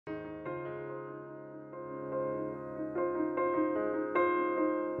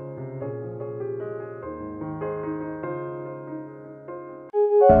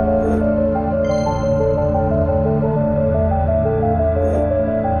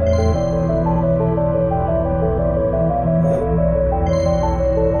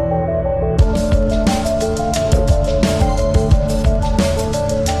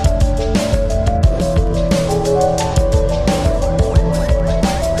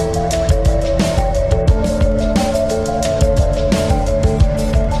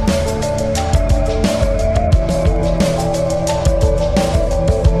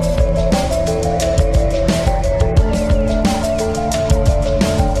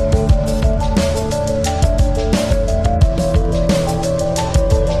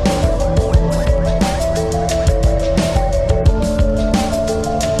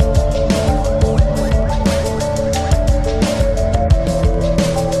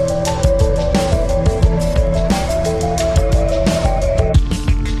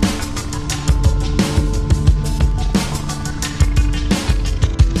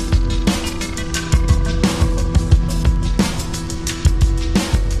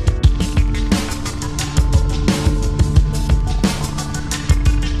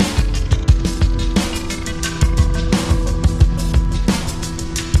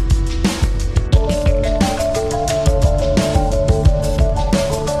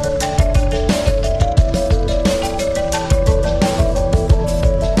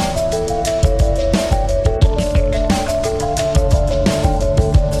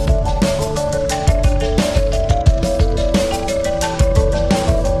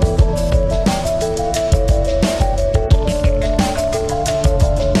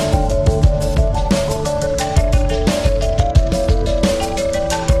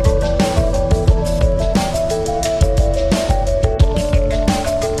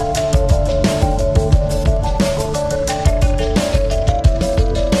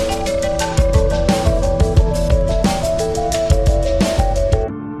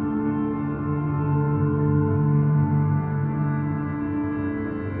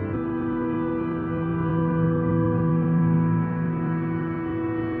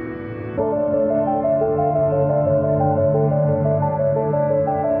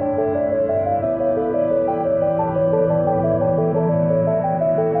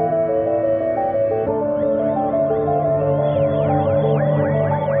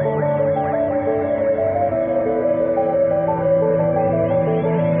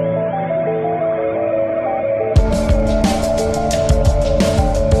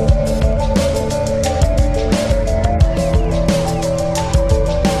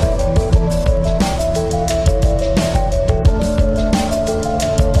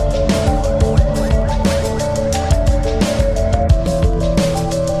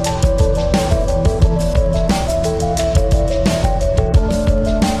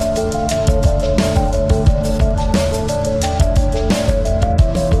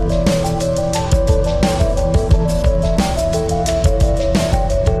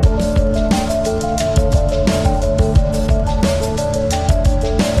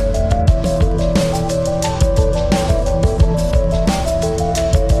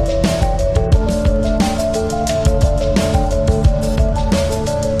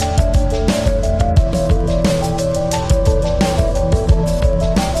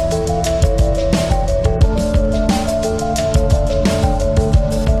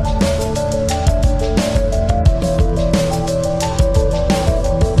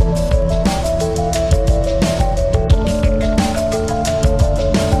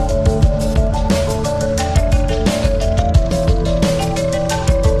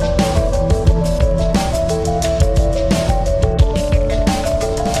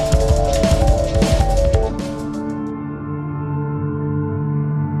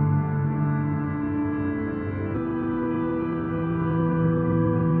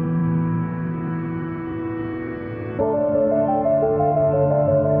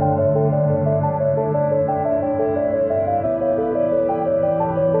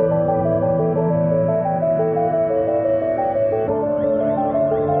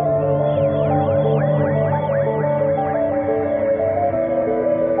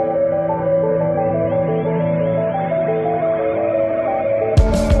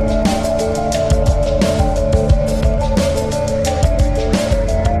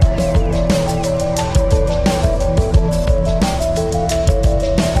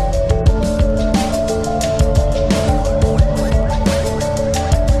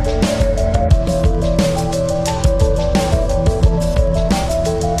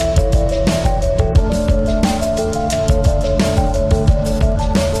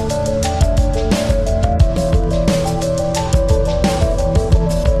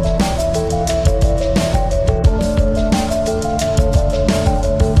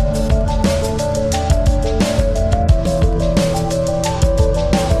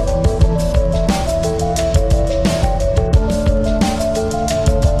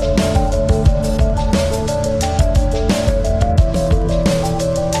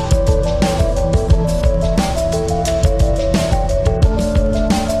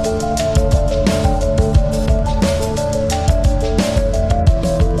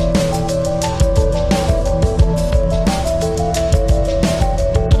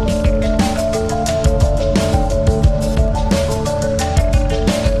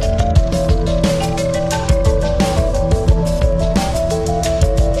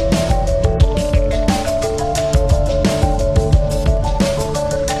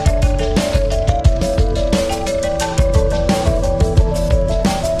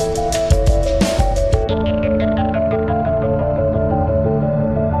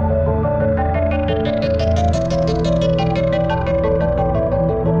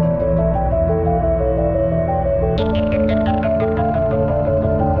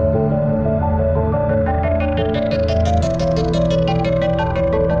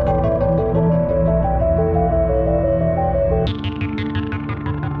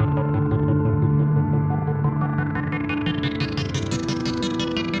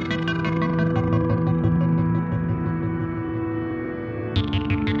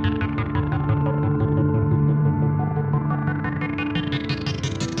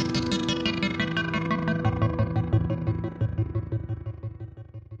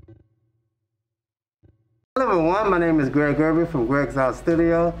Hello everyone, my name is Greg Irby from Greg's Art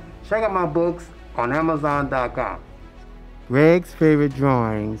Studio. Check out my books on Amazon.com. Greg's Favorite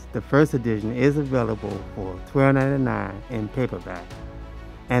Drawings, the first edition, is available for $12.99 in paperback,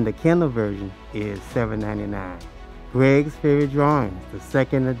 and the Kindle version is $7.99. Greg's Favorite Drawings, the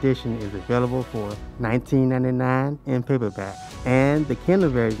second edition, is available for $19.99 in paperback, and the Kindle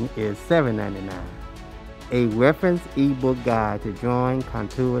version is $7.99. A reference ebook guide to drawing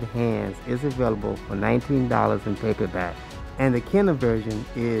contoured hands is available for $19 in paperback, and the Kindle version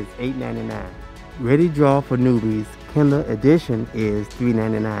is $8.99. Ready Draw for Newbies Kindle edition is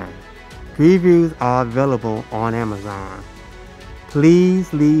 $3.99. Previews are available on Amazon.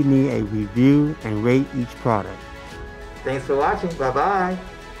 Please leave me a review and rate each product. Thanks for watching. Bye-bye.